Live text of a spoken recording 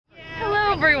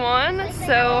everyone.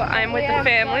 So I'm with the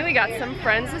family. We got some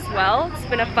friends as well. It's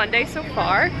been a fun day so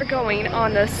far. We're going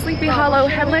on the Sleepy Hollow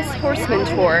Headless Horseman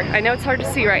tour. I know it's hard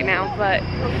to see right now, but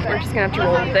we're just gonna have to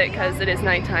roll with it because it is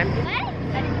nighttime.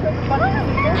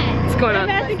 What's going on?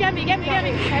 Get me.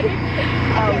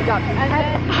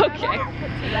 Okay.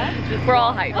 We're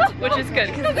all hyped, which is good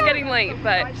because it's getting late,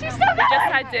 but we just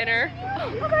had dinner.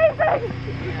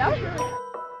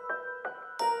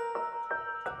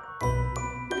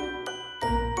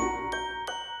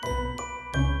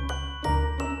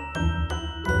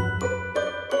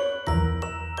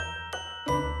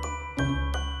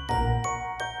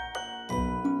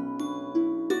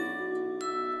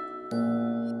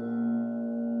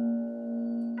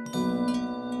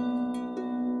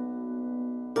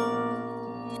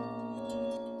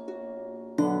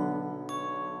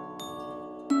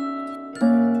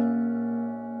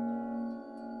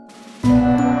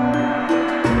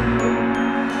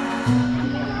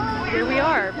 Here we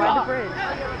are by the bridge.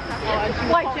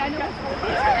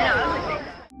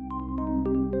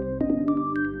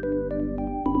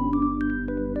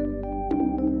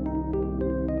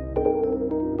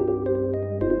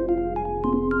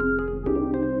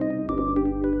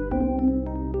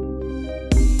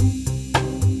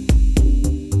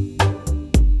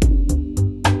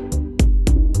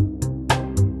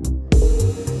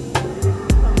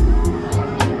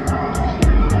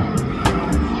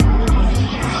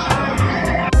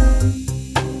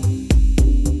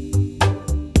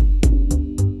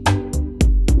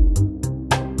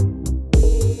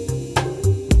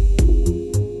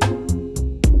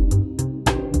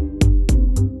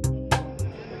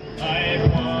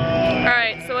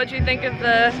 What'd you think of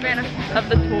the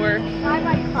tour? Is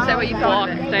that what you thought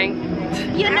of it? Thing?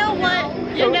 You know what?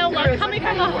 Coming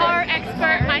from a horror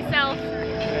expert myself,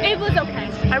 it was okay.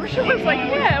 I wish it was like,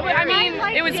 yeah, I mean,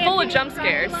 it was full of jump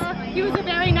scares. He was a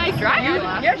very nice driver.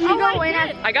 Yes, you go in.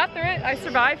 I got through it. I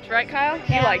survived, right, Kyle?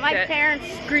 Yeah, you liked my it. parents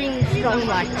screamed so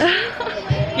much.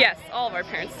 Yes, all of our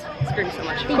parents screamed so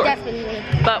much, of He course. definitely.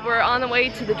 But we're on the way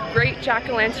to the Great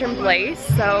Jack-o'-lantern Blaze,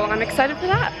 so I'm excited for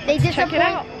that. Check it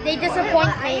out. They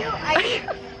disappoint me.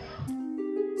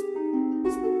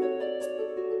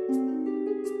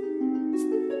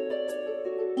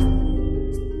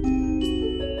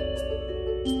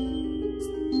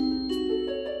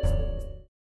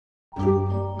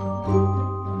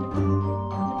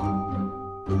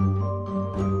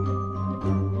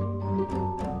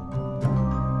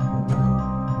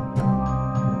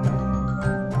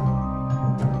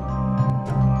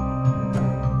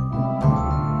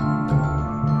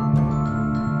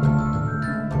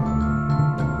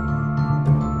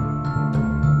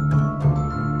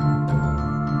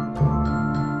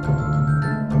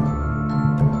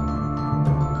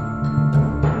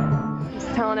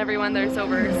 Telling everyone there's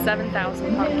over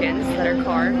 7,000 pumpkins that are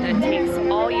carved, and it takes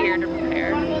all year to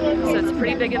prepare. So it's a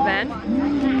pretty big event.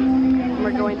 And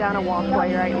we're going down a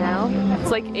walkway right now.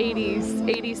 It's like 80s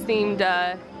themed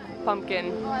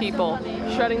pumpkin people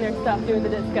shredding their stuff, doing the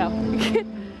disco.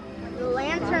 The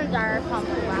lanterns are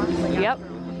pumpkin. Yep.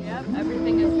 Yep,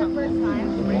 everything is pumpkin.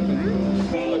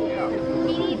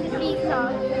 We need to see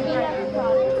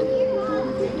some.